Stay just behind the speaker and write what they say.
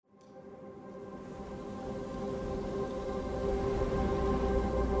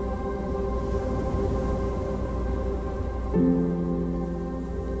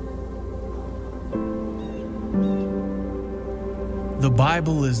The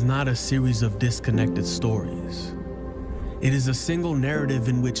Bible is not a series of disconnected stories. It is a single narrative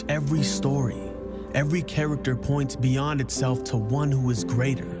in which every story, every character points beyond itself to one who is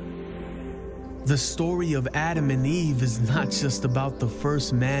greater. The story of Adam and Eve is not just about the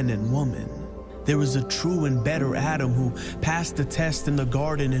first man and woman. There is a true and better Adam who passed the test in the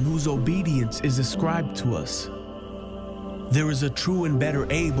garden and whose obedience is ascribed to us. There is a true and better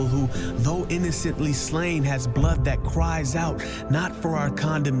Abel who, though innocently slain, has blood that cries out not for our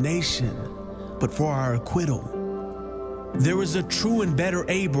condemnation, but for our acquittal. There is a true and better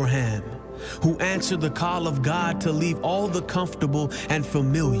Abraham who answered the call of God to leave all the comfortable and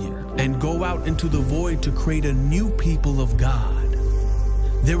familiar and go out into the void to create a new people of God.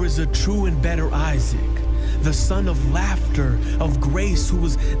 There is a true and better Isaac, the son of laughter, of grace, who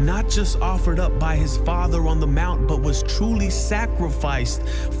was not just offered up by his father on the mount, but was truly sacrificed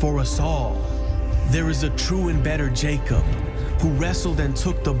for us all. There is a true and better Jacob, who wrestled and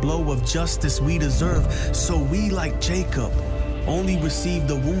took the blow of justice we deserve, so we, like Jacob, only receive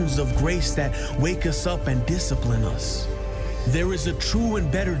the wounds of grace that wake us up and discipline us. There is a true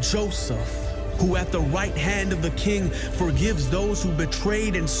and better Joseph, who at the right hand of the king forgives those who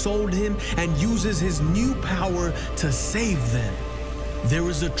betrayed and sold him and uses his new power to save them. There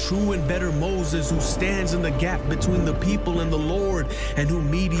is a true and better Moses who stands in the gap between the people and the Lord and who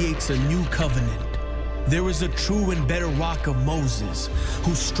mediates a new covenant. There is a true and better rock of Moses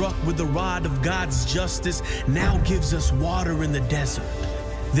who, struck with the rod of God's justice, now gives us water in the desert.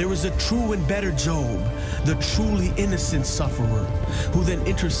 There is a true and better Job, the truly innocent sufferer, who then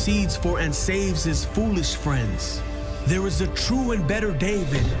intercedes for and saves his foolish friends. There is a true and better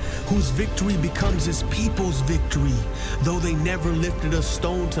David, whose victory becomes his people's victory, though they never lifted a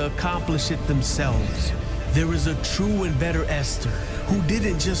stone to accomplish it themselves. There is a true and better Esther, who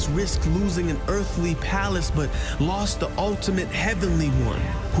didn't just risk losing an earthly palace, but lost the ultimate heavenly one,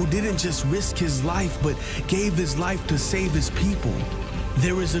 who didn't just risk his life, but gave his life to save his people.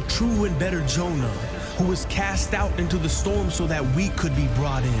 There is a true and better Jonah, who was cast out into the storm so that we could be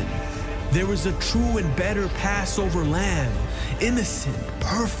brought in. There is a true and better Passover lamb, innocent,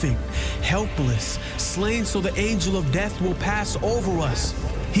 perfect, helpless, slain so the angel of death will pass over us.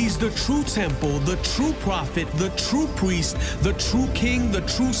 He's the true temple, the true prophet, the true priest, the true king, the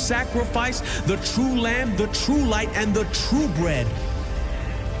true sacrifice, the true lamb, the true light, and the true bread.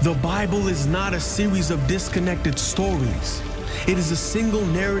 The Bible is not a series of disconnected stories. It is a single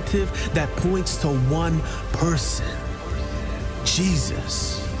narrative that points to one person,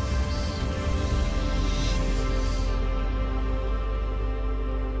 Jesus.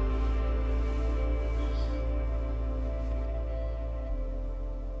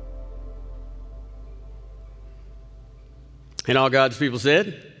 And all God's people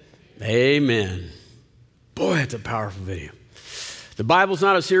said, amen. Boy, that's a powerful video. The Bible's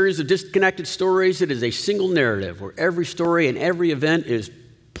not a series of disconnected stories. It is a single narrative where every story and every event is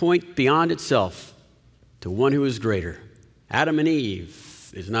point beyond itself to one who is greater. Adam and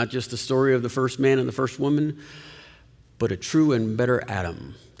Eve is not just the story of the first man and the first woman, but a true and better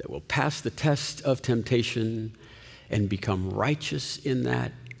Adam that will pass the test of temptation and become righteous in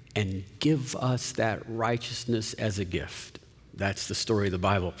that and give us that righteousness as a gift. That's the story of the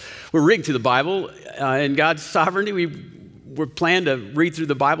Bible. We're reading through the Bible. In God's sovereignty, we're planning to read through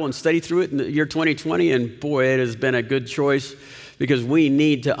the Bible and study through it in the year 2020, and boy, it has been a good choice because we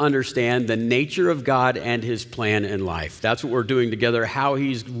need to understand the nature of God and his plan in life. That's what we're doing together, how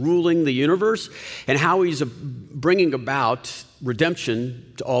he's ruling the universe and how he's bringing about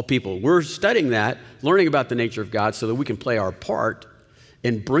redemption to all people. We're studying that, learning about the nature of God so that we can play our part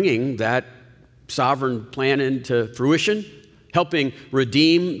in bringing that sovereign plan into fruition, helping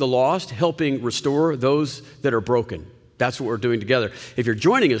redeem the lost, helping restore those that are broken. That's what we're doing together. If you're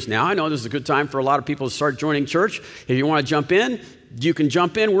joining us now, I know this is a good time for a lot of people to start joining church. If you want to jump in, you can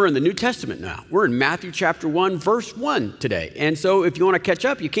jump in. We're in the New Testament now. We're in Matthew chapter 1, verse 1 today. And so if you want to catch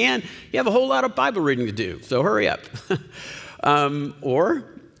up, you can. You have a whole lot of Bible reading to do, so hurry up. Or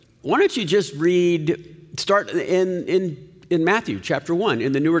why don't you just start in Matthew chapter 1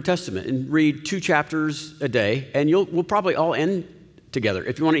 in the Newer Testament and read 2 chapters a day, and we'll probably all end together.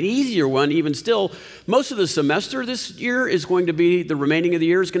 If you want an easier one, even still, most of the semester this year is going to be, the remaining of the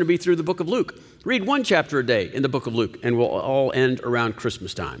year is going to be through the book of Luke. Read 1 chapter a day in the book of Luke, and we'll all end around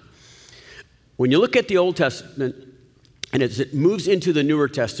Christmas time. When you look at the Old Testament, and as it moves into the Newer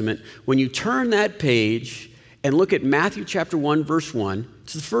Testament, when you turn that page and look at Matthew chapter 1, verse 1,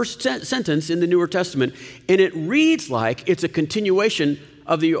 it's the first sentence in the Newer Testament, and it reads like it's a continuation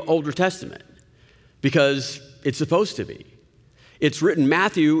of the Older Testament, because it's supposed to be. It's written,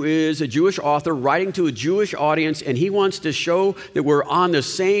 Matthew is a Jewish author writing to a Jewish audience, and he wants to show that we're on the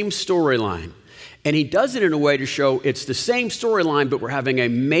same storyline. And he does it in a way to show it's the same storyline, but we're having a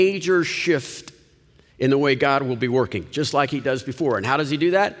major shift in the way God will be working, just like he does before. And how does he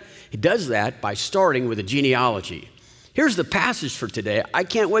do that? He does that by starting with a genealogy. Here's the passage for today. I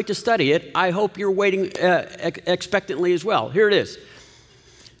can't wait to study it. I hope you're waiting expectantly as well. Here it is.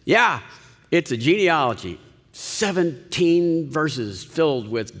 Yeah, it's a genealogy. 17 verses filled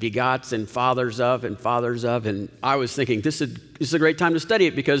with begots and fathers of and fathers of. And I was thinking, this is a great time to study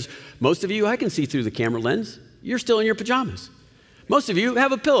it because most of you, I can see through the camera lens, you're still in your pajamas. Most of you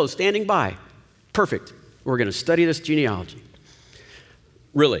have a pillow standing by. Perfect. We're going to study this genealogy.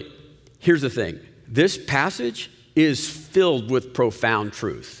 Really, here's the thing. This passage is filled with profound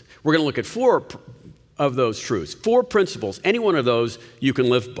truth. We're going to look at 4 of those truths, 4 principles. Any one of those you can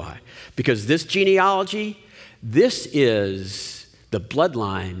live by. Because this genealogy, this is the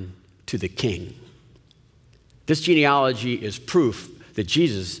bloodline to the king. This genealogy is proof that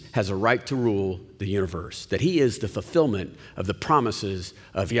Jesus has a right to rule the universe, that he is the fulfillment of the promises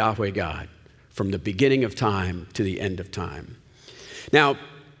of Yahweh God from the beginning of time to the end of time. Now,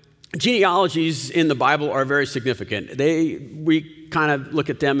 genealogies in the Bible are very significant. We kind of look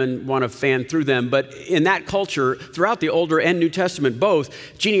at them and want to fan through them, but in that culture, throughout the Older and New Testament both,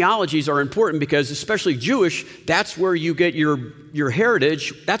 genealogies are important because, especially Jewish, that's where you get your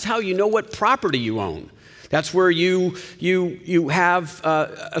heritage. That's how you know what property you own. That's where you have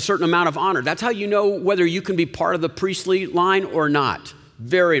a certain amount of honor. That's how you know whether you can be part of the priestly line or not.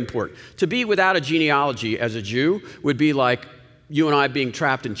 Very important. To be without a genealogy as a Jew would be like you and I being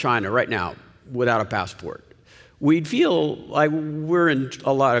trapped in China right now without a passport. We'd feel like we're in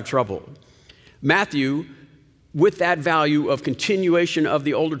a lot of trouble. Matthew, with that value of continuation of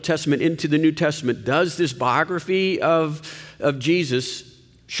the Old Testament into the New Testament, does this biography of Jesus,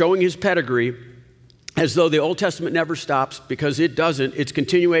 showing his pedigree, as though the Old Testament never stops, because it doesn't. It's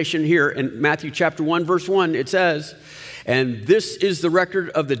continuation here. In Matthew chapter 1, verse 1, it says, "And this is the record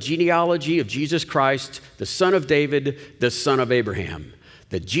of the genealogy of Jesus Christ, the son of David, the son of Abraham."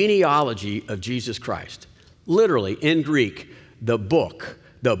 The genealogy of Jesus Christ. Literally, in Greek, the book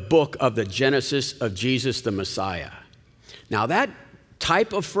of the Genesis of Jesus the Messiah. Now that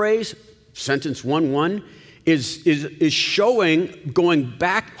type of phrase, sentence 1:1, is showing,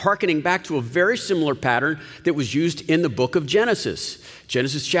 hearkening back to a very similar pattern that was used in the book of Genesis.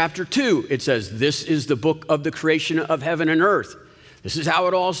 Genesis chapter 2, it says, "This is the book of the creation of heaven and earth." This is how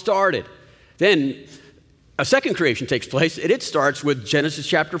it all started. Then a second creation takes place, and it starts with Genesis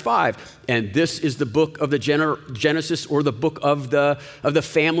chapter 5. And this is the book of the Genesis, or the book of the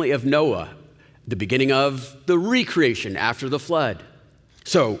family of Noah, the beginning of the recreation after the flood.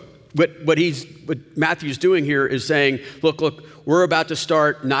 So what Matthew's doing here is saying, look, we're about to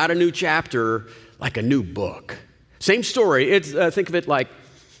start not a new chapter, like a new book. Same story. Think of it like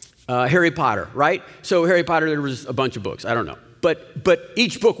Harry Potter, right? So Harry Potter, there was a bunch of books. I don't know. But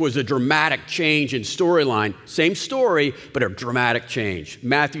each book was a dramatic change in storyline. Same story, but a dramatic change.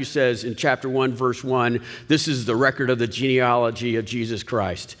 Matthew says in chapter 1, verse 1, "This is the record of the genealogy of Jesus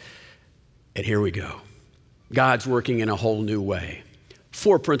Christ." And here we go. God's working in a whole new way.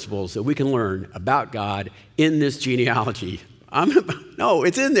 4 principles that we can learn about God in this genealogy. No,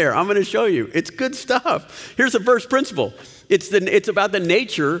 it's in there. I'm going to show you. It's good stuff. Here's the first principle. It's about the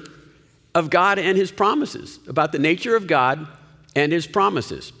nature of God and his promises. About the nature of God and his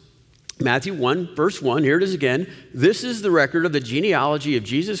promises. Matthew 1, verse 1, here it is again. "This is the record of the genealogy of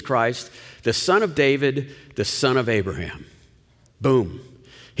Jesus Christ, the son of David, the son of Abraham." Boom.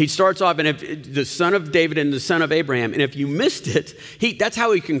 He starts off, and if the son of David and the son of Abraham, and if you missed it, that's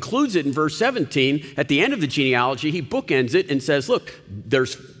how he concludes it in verse 17. At the end of the genealogy, he bookends it and says, look,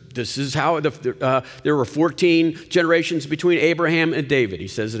 this is how there were 14 generations between Abraham and David. He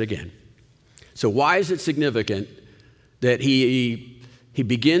says it again. So why is it significant that he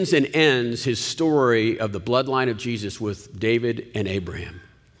begins and ends his story of the bloodline of Jesus with David and Abraham?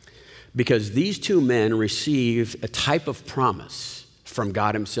 Because these 2 men received a type of promise from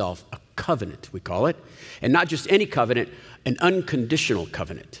God himself, a covenant, we call it. And not just any covenant, an unconditional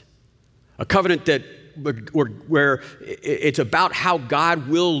covenant. A covenant where it's about how God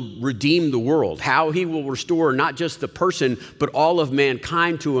will redeem the world, how he will restore not just the person, but all of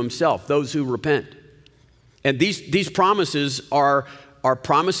mankind to himself, those who repent. And these promises are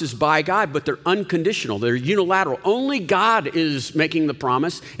promises by God, but they're unconditional. They're unilateral. Only God is making the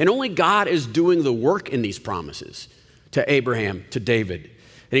promise, and only God is doing the work in these promises to Abraham, to David.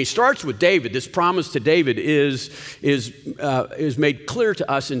 And he starts with David. This promise to David is made clear to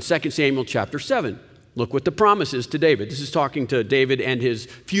us in 2 Samuel chapter 7. Look what the promise is to David. This is talking to David and his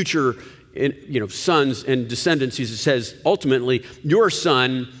future sons and descendants. He says, ultimately, your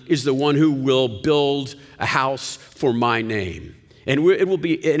son is the one who will build a house for my name. And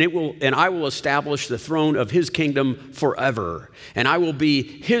I will establish the throne of his kingdom forever. And I will be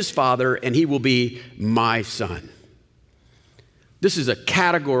his father, and he will be my son. This is a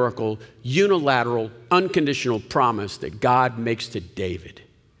categorical, unilateral, unconditional promise that God makes to David.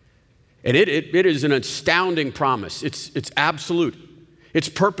 And it is an astounding promise. It's absolute. It's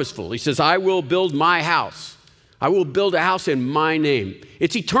purposeful. He says, I will build my house. I will build a house in my name.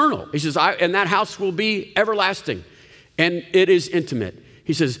 It's eternal. He says, and that house will be everlasting. And it is intimate.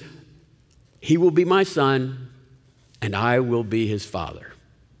 He says, he will be my son, and I will be his father.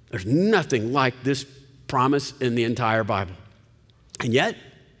 There's nothing like this promise in the entire Bible. And yet,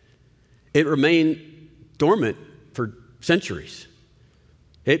 it remained dormant for centuries.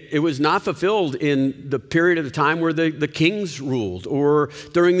 It was not fulfilled in the period of the time where the kings ruled, or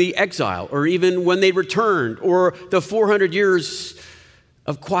during the exile, or even when they returned, or the 400 years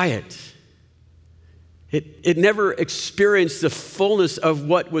of quiet. It never experienced the fullness of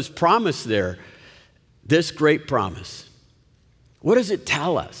what was promised there, this great promise. What does it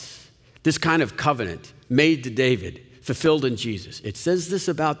tell us? This kind of covenant made to David, fulfilled in Jesus. It says this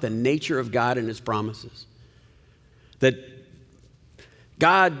about the nature of God and his promises. That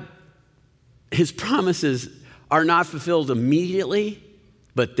God, his promises are not fulfilled immediately,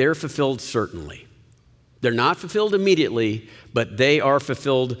 but they're fulfilled certainly. They're not fulfilled immediately, but they are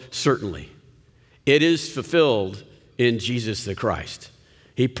fulfilled certainly. It is fulfilled in Jesus the Christ.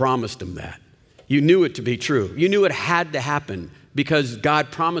 He promised him that. You knew it to be true. You knew it had to happen because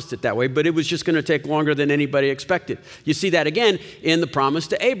God promised it that way, but it was just going to take longer than anybody expected. You see that again in the promise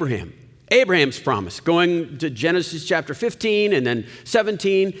to Abraham. Abraham's promise, going to Genesis chapter 15 and then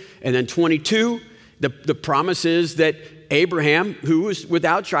 17 and then 22, the promise is that Abraham, who is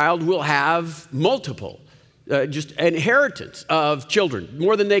without child, will have multiple, just inheritance of children,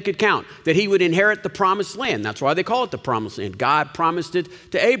 more than they could count, that he would inherit the promised land. That's why they call it the promised land. God promised it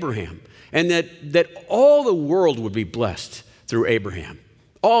to Abraham, and that all the world would be blessed through Abraham.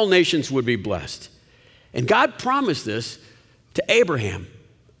 All nations would be blessed. And God promised this to Abraham,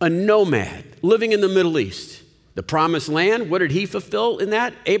 a nomad living in the Middle East. The promised land, what did he fulfill in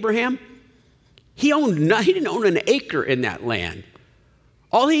that, Abraham? He didn't own an acre in that land.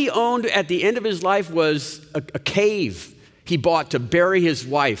 All he owned at the end of his life was a cave he bought to bury his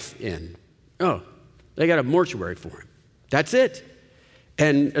wife in. Oh, they got a mortuary for him. That's it.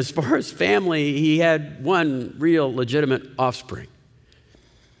 And as far as family, he had one real legitimate offspring.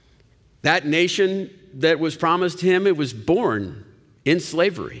 That nation that was promised him, it was born in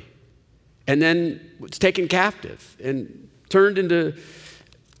slavery, and then was taken captive and turned into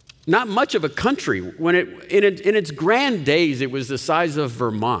not much of a country. When in its grand days, it was the size of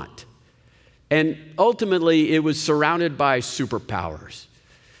Vermont. And ultimately, it was surrounded by superpowers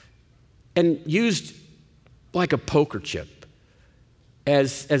and used like a poker chip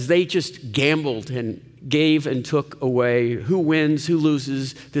as they just gambled and gave and took away. Who wins, who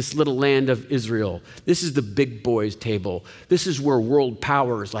loses this little land of Israel? This is the big boys table. This is where world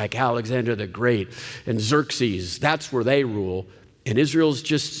powers like Alexander the Great and Xerxes, that's where they rule. And Israel's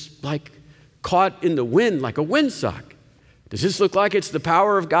just like caught in the wind like a windsock. Does this look like it's the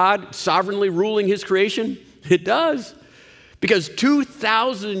power of God sovereignly ruling his creation? It does. Because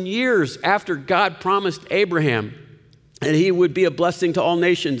 2,000 years after God promised Abraham and he would be a blessing to all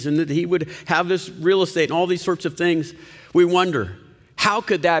nations and that he would have this real estate and all these sorts of things, we wonder, how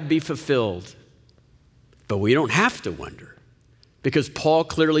could that be fulfilled? But we don't have to wonder, because Paul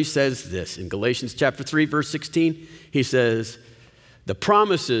clearly says this in Galatians chapter 3, verse 16. He says, the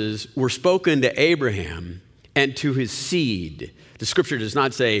promises were spoken to Abraham and to his seed. The scripture does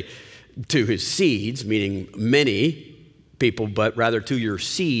not say to his seeds, meaning many people, but rather to your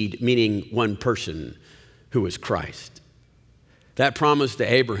seed, meaning one person, who is Christ. That promise to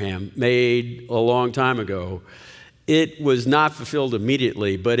Abraham, made a long time ago, it was not fulfilled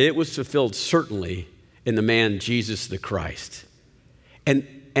immediately, but it was fulfilled certainly in the man Jesus the Christ. And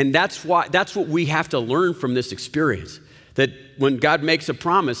that's what we have to learn from this experience, that when God makes a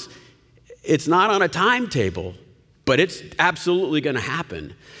promise, it's not on a timetable, but it's absolutely going to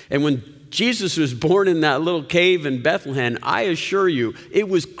happen. And when Jesus was born in that little cave in Bethlehem, I assure you, it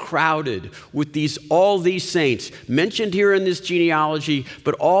was crowded with all these saints mentioned here in this genealogy,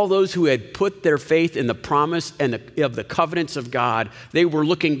 but all those who had put their faith in the promise and of the covenants of God. They were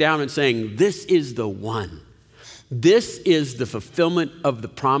looking down and saying, this is the one. This is the fulfillment of the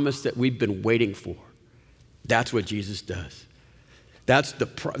promise that we've been waiting for. That's what Jesus does.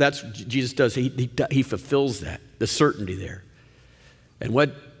 That's Jesus does. He fulfills that, the certainty there. And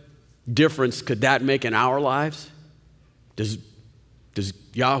what difference could that make in our lives? Does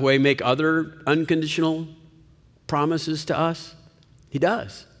Yahweh make other unconditional promises to us? He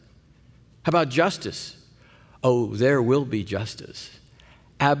does. How about justice? Oh, there will be justice.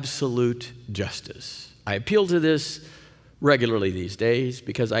 Absolute justice. I appeal to this regularly these days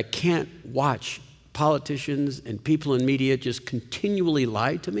because I can't watch politicians and people in media just continually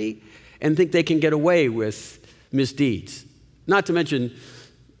lie to me and think they can get away with misdeeds. Not to mention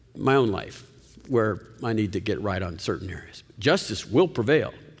my own life, where I need to get right on certain areas. Justice will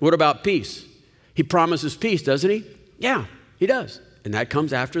prevail. What about peace? He promises peace, doesn't he? Yeah, he does. And that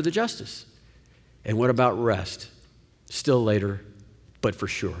comes after the justice. And what about rest? Still later, but for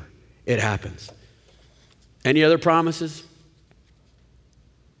sure, it happens. Any other promises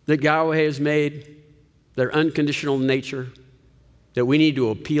that Yahweh has made, their unconditional nature, that we need to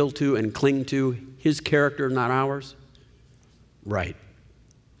appeal to and cling to, his character, not ours? Right.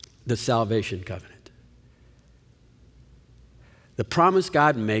 The salvation covenant. The promise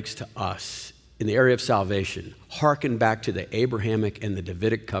God makes to us in the area of salvation hearken back to the Abrahamic and the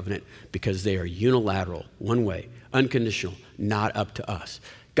Davidic covenant because they are unilateral, one way, unconditional, not up to us.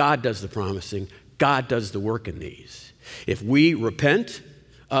 God does the promising. God does the work in these. If we repent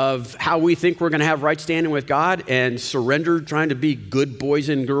of how we think we're going to have right standing with God and surrender trying to be good boys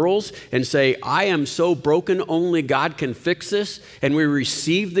and girls and say, I am so broken, only God can fix this, and we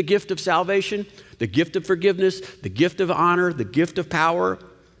receive the gift of salvation, the gift of forgiveness, the gift of honor, the gift of power,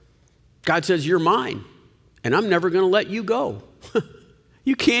 God says, you're mine, and I'm never going to let you go.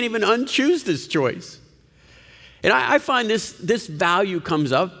 You can't even unchoose this choice. And I find this value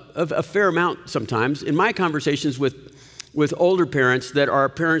comes up a fair amount sometimes in my conversations with older parents that are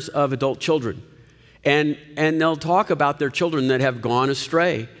parents of adult children. And they'll talk about their children that have gone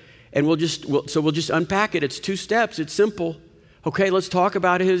astray. And we'll just unpack it. It's 2 steps. It's simple. Okay, let's talk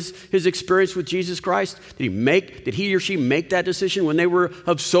about his experience with Jesus Christ. Did he or she make that decision when they were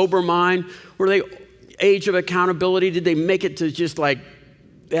of sober mind? Were they age of accountability? Did they make it to just like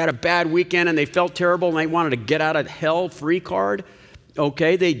they had a bad weekend and they felt terrible and they wanted to get out of hell free card?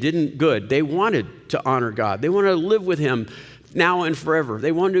 Okay, they didn't. Good. They wanted to honor God. They wanted to live with him now and forever.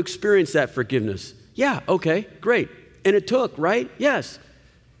 They wanted to experience that forgiveness. Yeah, okay, great. And it took, right? Yes.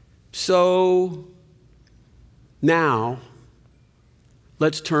 So now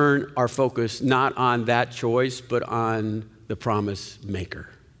let's turn our focus not on that choice, but on the promise maker.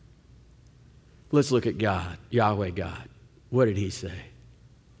 Let's look at God, Yahweh God. What did he say?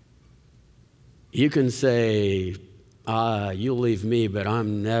 You can say, you'll leave me, but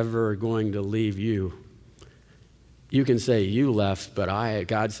I'm never going to leave you. You can say you left, but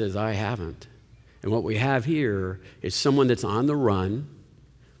God says I haven't. And what we have here is someone that's on the run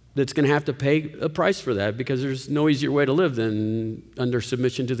that's going to have to pay a price for that because there's no easier way to live than under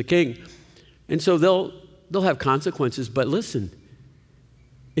submission to the king. And so they'll have consequences, but listen,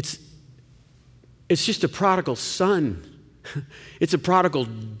 it's just a prodigal son. It's a prodigal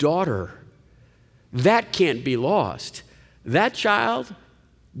daughter. That can't be lost. That child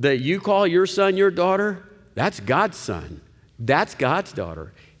that you call your son, your daughter, that's God's son. That's God's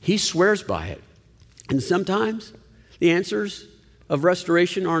daughter. He swears by it. And sometimes the answers of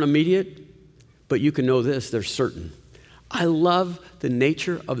restoration aren't immediate, but you can know this, they're certain. I love the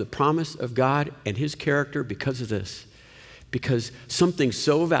nature of the promise of God and his character because of this. Because something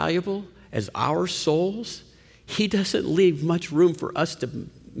so valuable as our souls, he doesn't leave much room for us to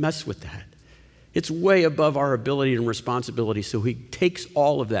mess with that. It's way above our ability and responsibility. So he takes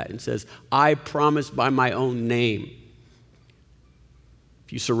all of that and says, I promise by my own name.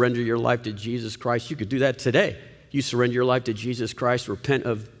 If you surrender your life to Jesus Christ, you could do that today. You surrender your life to Jesus Christ, repent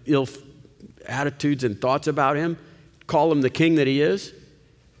of ill attitudes and thoughts about him, call him the king that he is,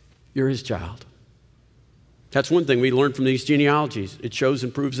 you're his child. That's one thing we learned from these genealogies. It shows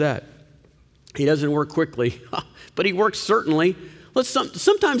and proves that. He doesn't work quickly, but he works certainly.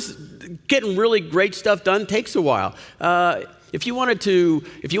 Sometimes getting really great stuff done takes a while. If you wanted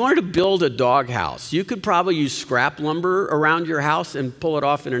to build a doghouse, you could probably use scrap lumber around your house and pull it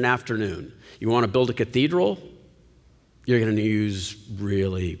off in an afternoon. You want to build a cathedral? You're going to use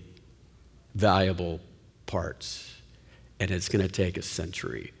really valuable parts, and it's going to take a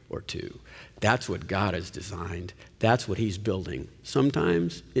century or two. That's what God has designed. That's what he's building.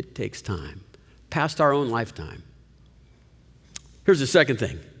 Sometimes it takes time, past our own lifetime. Here's the second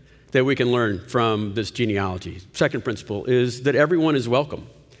thing that we can learn from this genealogy. Second principle is that everyone is welcome.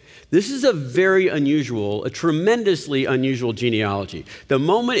 This is a very unusual, a tremendously unusual genealogy. The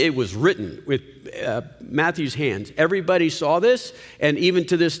moment it was written with Matthew's hands, everybody saw this, and even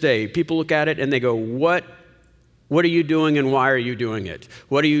to this day, people look at it and they go, what are you doing and why are you doing it?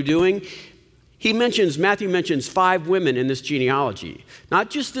 What are you doing? Matthew mentions 5 women in this genealogy.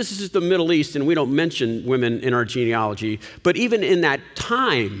 Not just this is the Middle East and we don't mention women in our genealogy, but even in that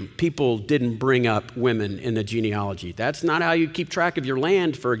time, people didn't bring up women in the genealogy. That's not how you keep track of your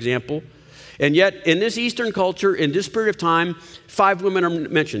land, for example. And yet, in this Eastern culture, in this period of time, 5 women are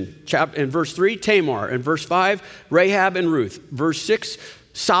mentioned. In verse 3, Tamar. In verse 5, Rahab and Ruth. Verse 6,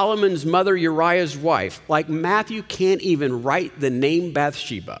 Solomon's mother, Uriah's wife. Like Matthew can't even write the name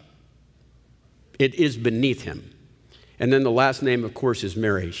Bathsheba. It is beneath him. And then the last name, of course, is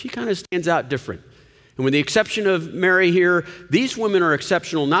Mary. She kind of stands out different. And with the exception of Mary here, these women are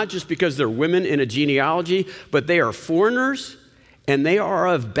exceptional not just because they're women in a genealogy, but they are foreigners and they are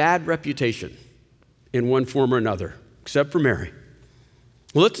of bad reputation in one form or another, except for Mary.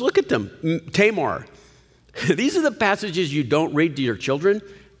 Well, let's look at them. Tamar. These are the passages you don't read to your children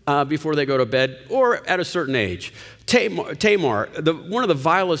before they go to bed or at a certain age. Tamar, one of the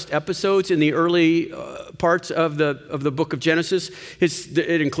vilest episodes in the early parts of the book of Genesis.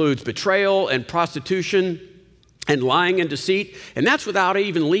 It includes betrayal and prostitution and lying and deceit, and that's without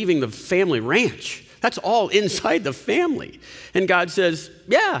even leaving the family ranch. That's all inside the family. And God says,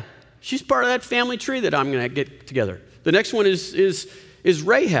 yeah, she's part of that family tree that I'm going to get together. The next one is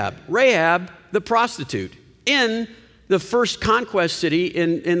Rahab. Rahab, the prostitute, in the first conquest city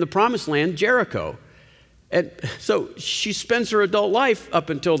in the promised land, Jericho. And so she spends her adult life up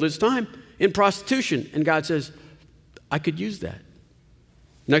until this time in prostitution. And God says, I could use that.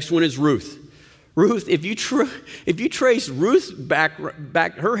 Next one is Ruth. Ruth, if you trace Ruth back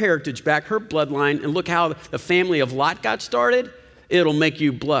her heritage back, her bloodline, and look how the family of Lot got started, it'll make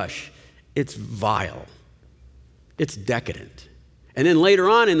you blush. It's vile. It's decadent. And then later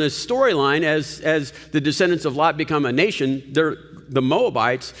on in the storyline, as the descendants of Lot become a nation, the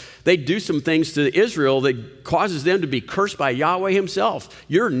Moabites, they do some things to Israel that causes them to be cursed by Yahweh himself.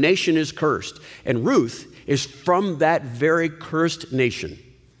 Your nation is cursed. And Ruth is from that very cursed nation.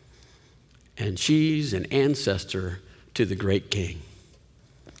 And she's an ancestor to the great king.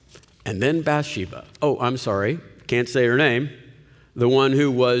 And then Bathsheba. Oh, I'm sorry, can't say her name. The one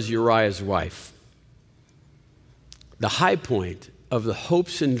who was Uriah's wife. The high point of the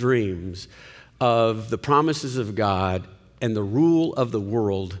hopes and dreams of the promises of God and the rule of the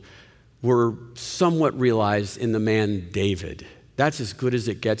world were somewhat realized in the man David. That's as good as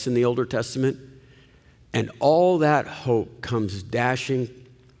it gets in the Old Testament. And all that hope comes dashing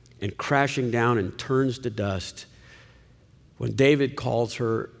and crashing down and turns to dust when David calls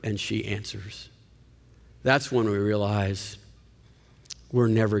her and she answers. That's when we realize we're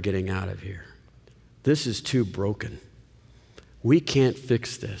never getting out of here. This is too broken. We can't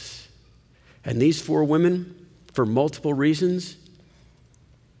fix this. And these 4 women, for multiple reasons,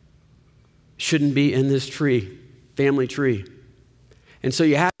 shouldn't be in this tree, family tree. And so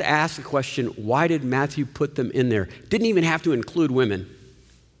you have to ask the question, why did Matthew put them in there? Didn't even have to include women.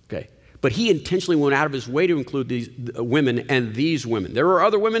 Okay. But he intentionally went out of his way to include these women and these women. There were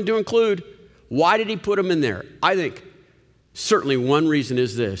other women to include. Why did he put them in there? I think certainly one reason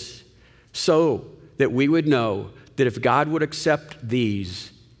is this, so that we would know that if God would accept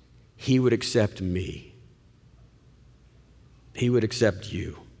these, he would accept me. He would accept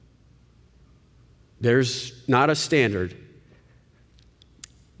you. There's not a standard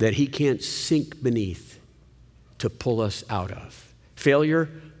that he can't sink beneath to pull us out of. Failure?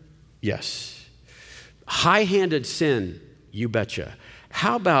 Yes. High-handed sin? You betcha.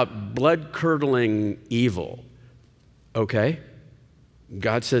 How about blood-curdling evil? Okay.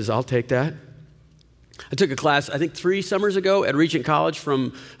 God says, I'll take that. I took a class, I think 3 summers ago at Regent College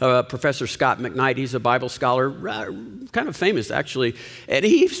from Professor Scott McKnight. He's a Bible scholar, kind of famous actually. And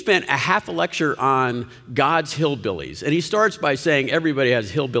he spent a half a lecture on God's hillbillies. And he starts by saying everybody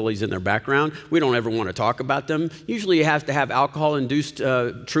has hillbillies in their background. We don't ever want to talk about them. Usually you have to have alcohol-induced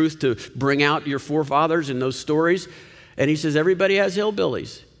truth to bring out your forefathers in those stories. And he says everybody has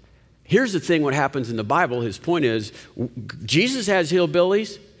hillbillies. Here's the thing, what happens in the Bible, his point is, Jesus has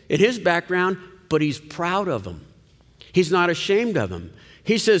hillbillies in his background, but he's proud of them. He's not ashamed of them.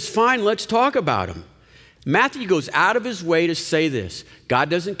 He says, fine, let's talk about them. Matthew goes out of his way to say this. God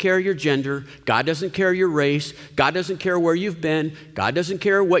doesn't care your gender. God doesn't care your race. God doesn't care where you've been. God doesn't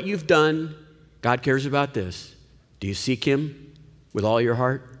care what you've done. God cares about this. Do you seek him with all your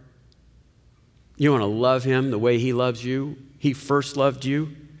heart? You want to love him the way he loves you? He first loved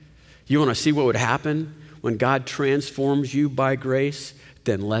you. You want to see what would happen when God transforms you by grace?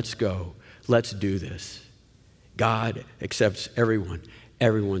 then let's go. Let's do this. God accepts everyone.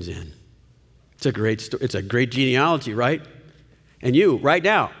 Everyone's in. It's a great story. It's a great genealogy, right? And you, right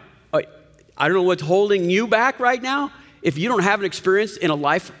now, I don't know what's holding you back right now. If you don't have an experience in a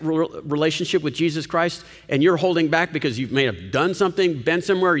life relationship with Jesus Christ and you're holding back because you may have done something, been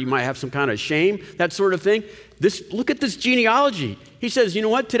somewhere, you might have some kind of shame, that sort of thing. Look at this genealogy. He says, you know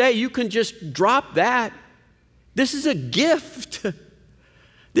what? Today you can just drop that. This is a gift.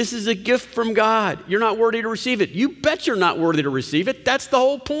 This is a gift from God. You're not worthy to receive it. You bet you're not worthy to receive it. That's the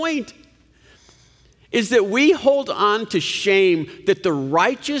whole point. Is that we hold on to shame that the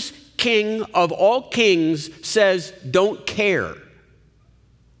righteous King of all kings says, don't care.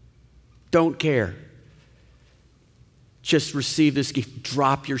 Don't care. Just receive this gift.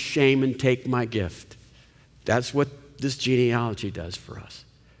 Drop your shame and take my gift. That's what this genealogy does for us.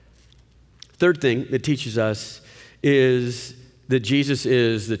 Third thing it teaches us is that Jesus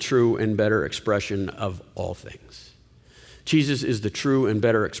is the true and better expression of all things. Jesus is the true and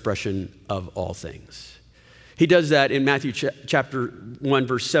better expression of all things. He does that in Matthew chapter 1,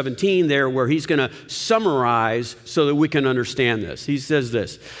 verse 17 there, where he's going to summarize so that we can understand this. He says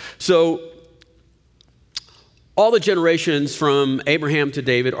this, so all the generations from Abraham to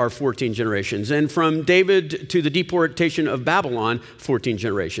David are 14 generations, and from David to the deportation of Babylon, 14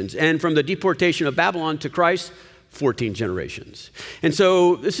 generations, and from the deportation of Babylon to Christ, 14 generations. And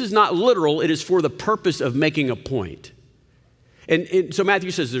so this is not literal, it is for the purpose of making a point. And so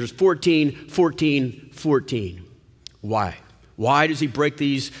Matthew says there's 14, 14, 14. Why? Why does he break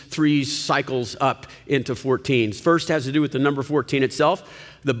these three cycles up into 14s? First has to do with the number 14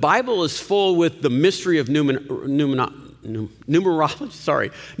 itself. The Bible is full with the mystery of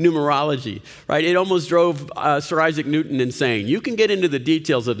numerology, right? It almost drove Sir Isaac Newton insane. You can get into the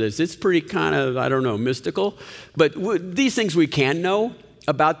details of this. It's pretty kind of, mystical. But these things we can know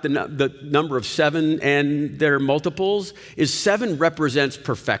about the number of 7 and their multiples is 7 represents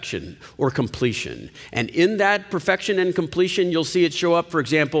perfection or completion. And in that perfection and completion, you'll see it show up, for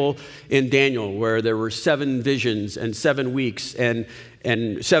example, in Daniel, where there were 7 visions and 7 weeks and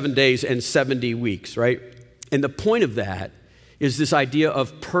 7 days and 70 weeks, right? And the point of that is this idea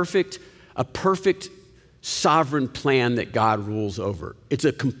of a perfect sovereign plan that God rules over. It's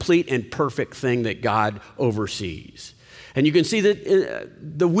a complete and perfect thing that God oversees. And you can see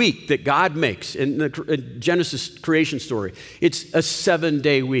that the week that God makes in the Genesis creation story, it's a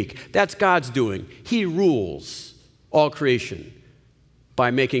 7-day week. That's God's doing. He rules all creation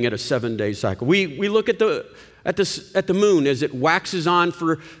by making it a 7-day cycle. We look at the moon as it waxes on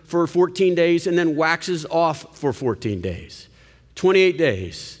for 14 days and then waxes off for 14 days. 28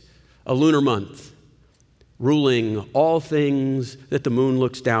 days, a lunar month, ruling all things that the moon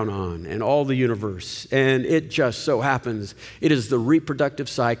looks down on and all the universe. And it just so happens it is the reproductive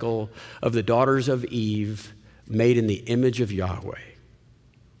cycle of the daughters of Eve made in the image of Yahweh.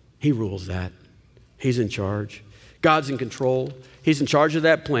 He rules that. He's in charge. God's in control. He's in charge of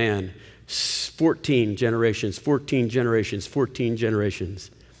that plan. 14 generations, 14 generations, 14 generations.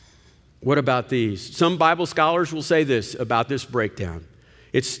 What about these? Some Bible scholars will say this about this breakdown.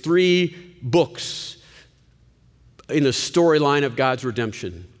 It's 3 books in the storyline of God's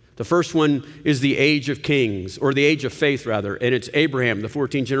redemption. The first one is the age of kings, or the age of faith, rather, and it's Abraham, the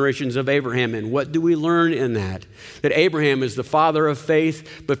 14 generations of Abraham. And what do we learn in that? That Abraham is the father of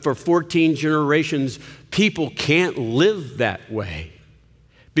faith, but for 14 generations, people can't live that way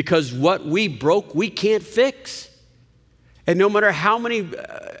because what we broke, we can't fix. And no matter how many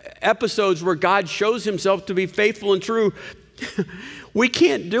episodes where God shows himself to be faithful and true, we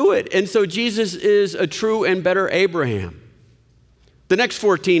can't do it. And so Jesus is a true and better Abraham. The next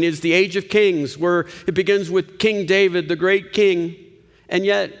 14 is the age of kings, where it begins with King David, the great king. And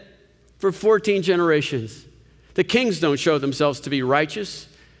yet, for 14 generations, the kings don't show themselves to be righteous.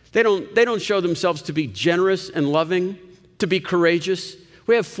 They don't show themselves to be generous and loving, to be courageous.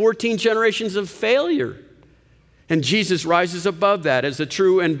 We have 14 generations of failure. And Jesus rises above that as a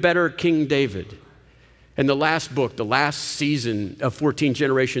true and better King David. And the last book, the last season of 14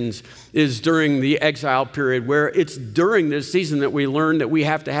 generations is during the exile period, where it's during this season that we learn that we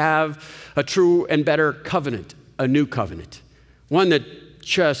have to have a true and better covenant, a new covenant, one that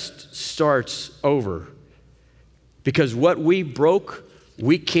just starts over. Because what we broke,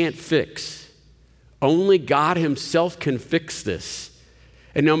 we can't fix. Only God himself can fix this.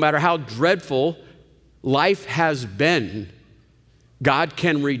 And no matter how dreadful life has been, God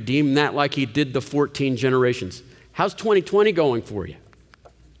can redeem that like he did the 14 generations. How's 2020 going for you?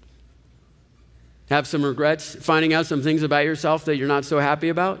 Have some regrets? Finding out some things about yourself that you're not so happy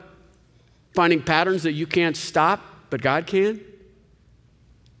about? Finding patterns that you can't stop, but God can?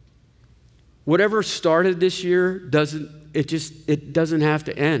 Whatever started this year it doesn't have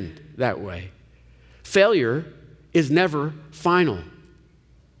to end that way. Failure is never final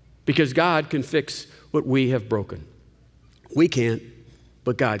because God can fix what we have broken. We can't,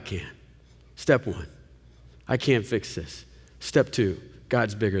 but God can. Step 1, I can't fix this. Step 2,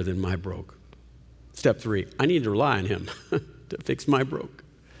 God's bigger than my broke. Step 3, I need to rely on him to fix my broke.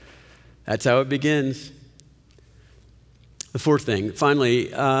 That's how it begins. The fourth thing, finally,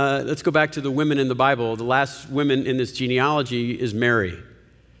 let's go back to the women in the Bible. The last woman in this genealogy is Mary.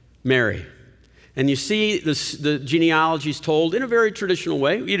 Mary. And you see the genealogy is told in a very traditional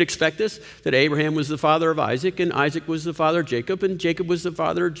way. You'd expect this, that Abraham was the father of Isaac, and Isaac was the father of Jacob, and Jacob was the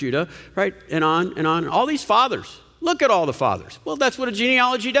father of Judah, right? And on and on. All these fathers. Look at all the fathers. Well, that's what a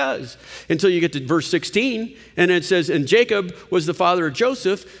genealogy does. Until you get to verse 16, and it says, and Jacob was the father of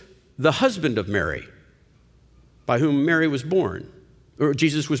Joseph, the husband of Mary, by whom Mary was born, or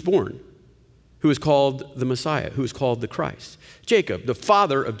Jesus was born, who is called the Messiah, who is called the Christ. Jacob, the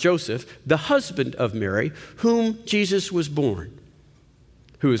father of Joseph, the husband of Mary, whom Jesus was born,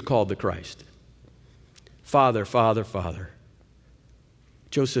 who is called the Christ. Father, father, father.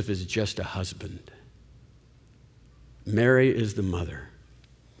 Joseph is just a husband. Mary is the mother.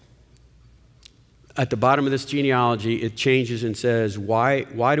 At the bottom of this genealogy, it changes and says,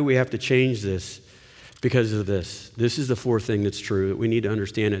 why do we have to change this? Because of this. This is the fourth thing that's true that we need to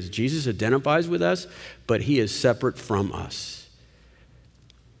understand is Jesus identifies with us, but he is separate from us.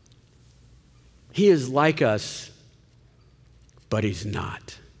 He is like us, but he's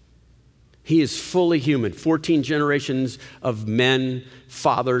not. He is fully human. 14 generations of men,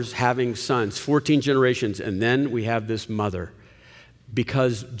 fathers having sons. 14 generations, and then we have this mother.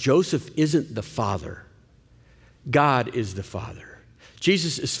 Because Joseph isn't the father. God is the father.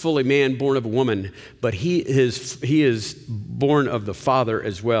 Jesus is fully man, born of a woman, but he is born of the Father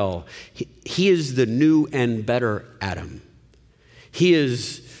as well. He is the new and better Adam. He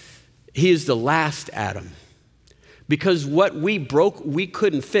is the last Adam. Because what we broke, we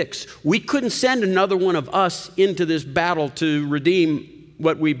couldn't fix. We couldn't send another one of us into this battle to redeem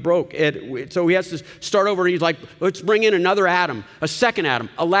what we broke. So he has to start over, and he's like, let's bring in another Adam, a second Adam,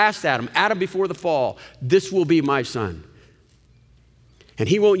 a last Adam, Adam before the fall. This will be my son. And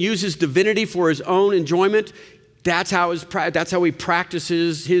he won't use his divinity for his own enjoyment. That's how he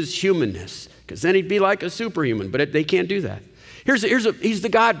practices his humanness. Because then he'd be like a superhuman, but they can't do that. He's the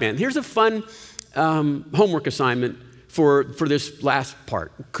God-man. Here's a fun homework assignment for this last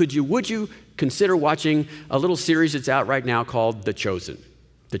part. Would you consider watching a little series that's out right now called The Chosen?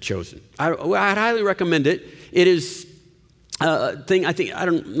 The Chosen. I'd highly recommend it. It is thing.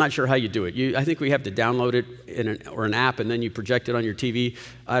 I'm not sure how you do it. I think we have to download it or an app, and then you project it on your TV.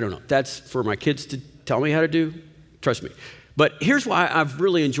 I don't know. That's for my kids to tell me how to do. Trust me. But here's why I've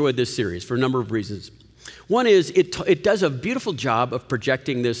really enjoyed this series for a number of reasons. One is it does a beautiful job of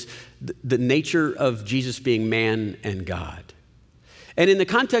projecting the nature of Jesus being man and God. And in the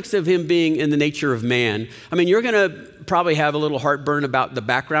context of him being in the nature of man, I mean, you're going to probably have a little heartburn about the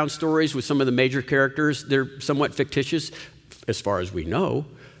background stories with some of the major characters. They're somewhat fictitious, as far as we know,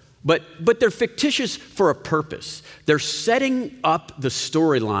 but they're fictitious for a purpose. They're setting up the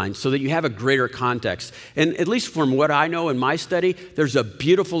storyline so that you have a greater context. And at least from what I know in my study, there's a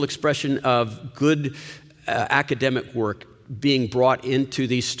beautiful expression of good academic work being brought into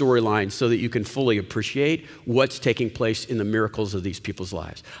these storylines so that you can fully appreciate what's taking place in the miracles of these people's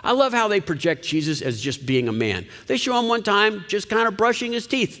lives. I love how they project Jesus as just being a man. They show him one time just kind of brushing his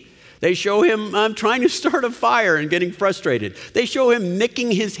teeth. They show him trying to start a fire and getting frustrated. They show him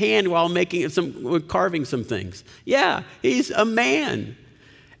nicking his hand while carving some things. Yeah, he's a man.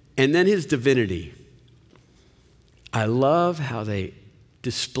 And then his divinity. I love how they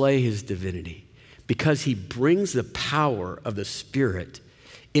display his divinity because he brings the power of the Spirit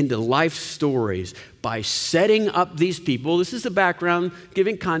into life stories by setting up these people. This is the background,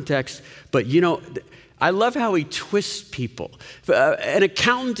 giving context, but I love how he twists people. An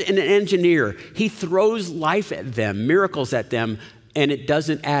accountant and an engineer, he throws life at them, miracles at them, and it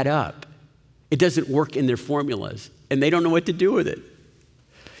doesn't add up. It doesn't work in their formulas, and they don't know what to do with it.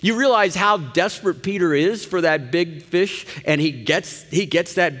 You realize how desperate Peter is for that big fish, and he gets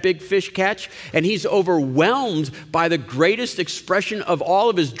that big fish catch, and he's overwhelmed by the greatest expression of all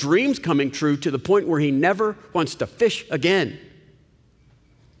of his dreams coming true to the point where he never wants to fish again.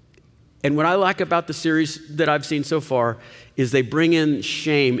 And what I like about the series that I've seen so far is they bring in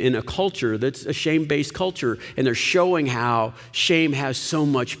shame in a culture that's a shame-based culture, and they're showing how shame has so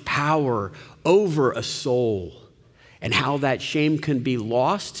much power over a soul. and how that shame can be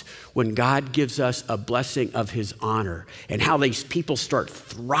lost when God gives us a blessing of his honor, and how these people start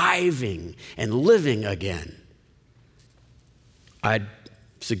thriving and living again. I'd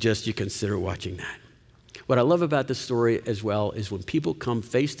suggest you consider watching that. What I love about this story as well is when people come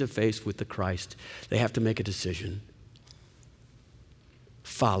face to face with the Christ, they have to make a decision.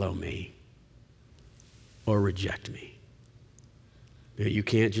 Follow me or reject me. You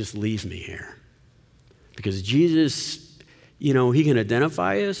can't just leave me here. Because Jesus, he can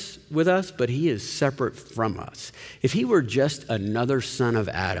identify us with us, but he is separate from us. If he were just another son of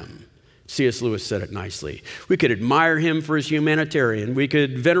Adam, C.S. Lewis said it nicely, we could admire him for his humanitarian, we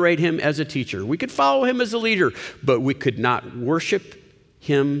could venerate him as a teacher, we could follow him as a leader, but we could not worship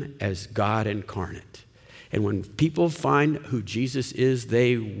him as God incarnate. And when people find who Jesus is,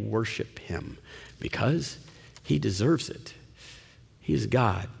 they worship him because he deserves it. He's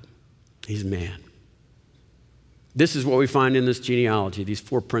God. He's man. This is what we find in this genealogy, these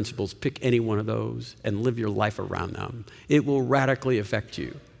 4 principles. Pick any one of those and live your life around them. It will radically affect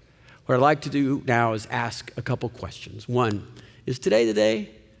you. What I'd like to do now is ask a couple questions. One, is today the day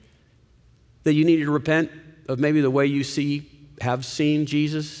that you need to repent of maybe the way you have seen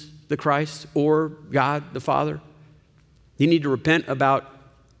Jesus, the Christ, or God, the Father? You need to repent about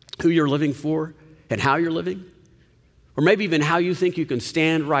who you're living for and how you're living? Or maybe even how you think you can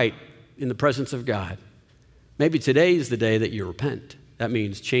stand right in the presence of God. Maybe today is the day that you repent. That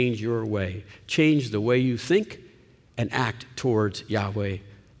means change your way. Change the way you think and act towards Yahweh,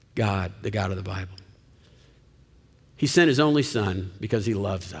 God, the God of the Bible. He sent his only son because he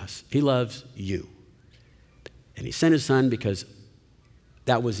loves us. He loves you. And he sent his son because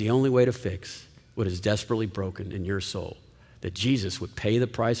that was the only way to fix what is desperately broken in your soul. That Jesus would pay the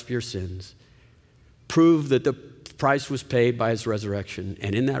price for your sins, prove that the price was paid by his resurrection,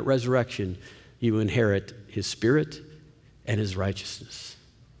 and in that resurrection, you inherit his spirit and his righteousness.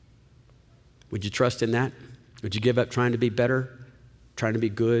 Would you trust in that? Would you give up trying to be better, trying to be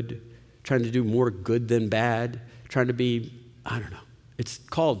good, trying to do more good than bad, trying to be, it's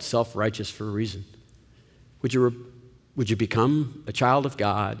called self-righteous for a reason. Would you become a child of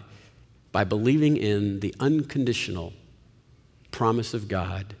God by believing in the unconditional promise of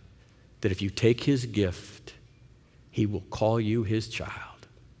God that if you take his gift, he will call you his child?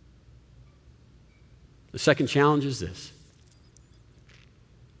 The second challenge is this.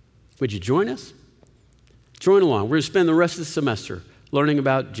 Would you join us? Join along. We're going to spend the rest of the semester learning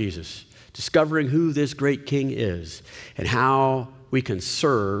about Jesus, discovering who this great king is, and how we can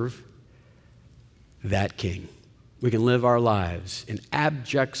serve that king. We can live our lives in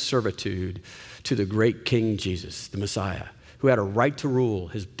abject servitude to the great King Jesus, the Messiah, who had a right to rule.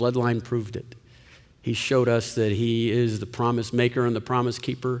 His bloodline proved it. He showed us that he is the promise maker and the promise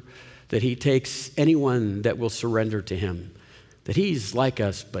keeper, that he takes anyone that will surrender to him, that he's like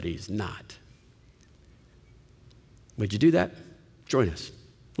us, but he's not. Would you do that? Join us.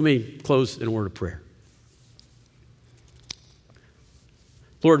 Let me close in a word of prayer.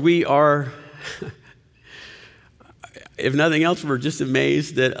 Lord, we are, if nothing else, we're just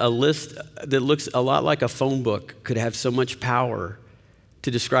amazed that a list that looks a lot like a phone book could have so much power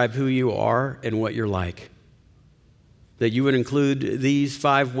to describe who you are and what you're like. That you would include these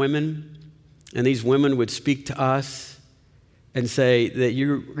 5 women, and these women would speak to us and say that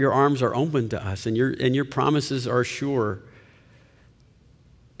your arms are open to us and your promises are sure.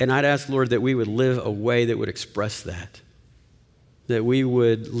 And I'd ask, Lord, that we would live a way that would express that we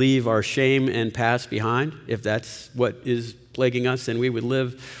would leave our shame and past behind, if that's what is plaguing us, and we would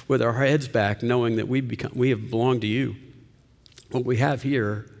live with our heads back, knowing that we have belonged to you. What we have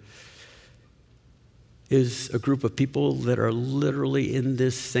here is a group of people that are literally in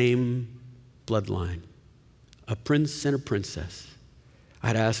this same bloodline, a prince and a princess.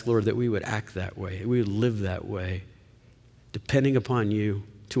 I'd ask, Lord, that we would act that way, we would live that way, depending upon you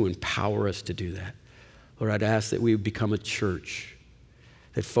to empower us to do that. Lord, I'd ask that we would become a church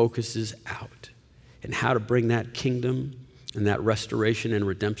that focuses out and how to bring that kingdom and that restoration and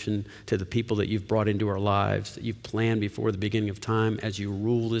redemption to the people that you've brought into our lives, that you've planned before the beginning of time as you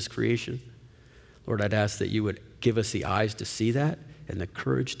rule this creation. Lord, I'd ask that you would give us the eyes to see that and the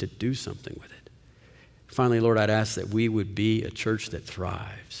courage to do something with it. Finally, Lord, I'd ask that we would be a church that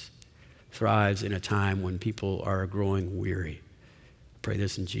thrives in a time when people are growing weary. I pray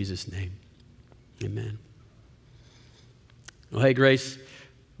this in Jesus' name. Amen. Well, hey, Grace,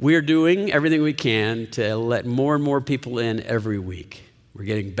 we're doing everything we can to let more and more people in every week. We're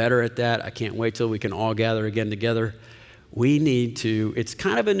getting better at that. I can't wait till we can all gather again together. We need to, it's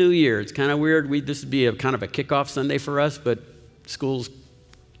kind of a new year. It's kind of weird. This would be a kind of a kickoff Sunday for us, but school's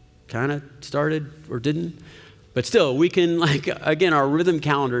kind of started or didn't. But still, we can, like, again, our rhythm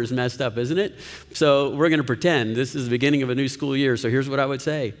calendar is messed up, isn't it? So we're going to pretend this is the beginning of a new school year. So here's what I would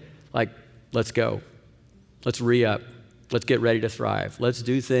say. Like, let's go. Let's re-up. Let's get ready to thrive. Let's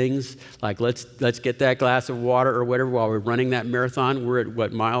do things like let's get that glass of water or whatever while we're running that marathon. We're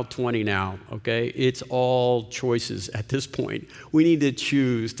at mile 20 now, okay? It's all choices at this point. We need to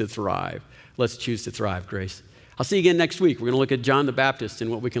choose to thrive. Let's choose to thrive, Grace. I'll see you again next week. We're going to look at John the Baptist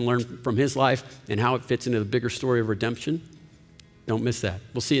and what we can learn from his life and how it fits into the bigger story of redemption. Don't miss that.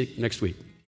 We'll see you next week.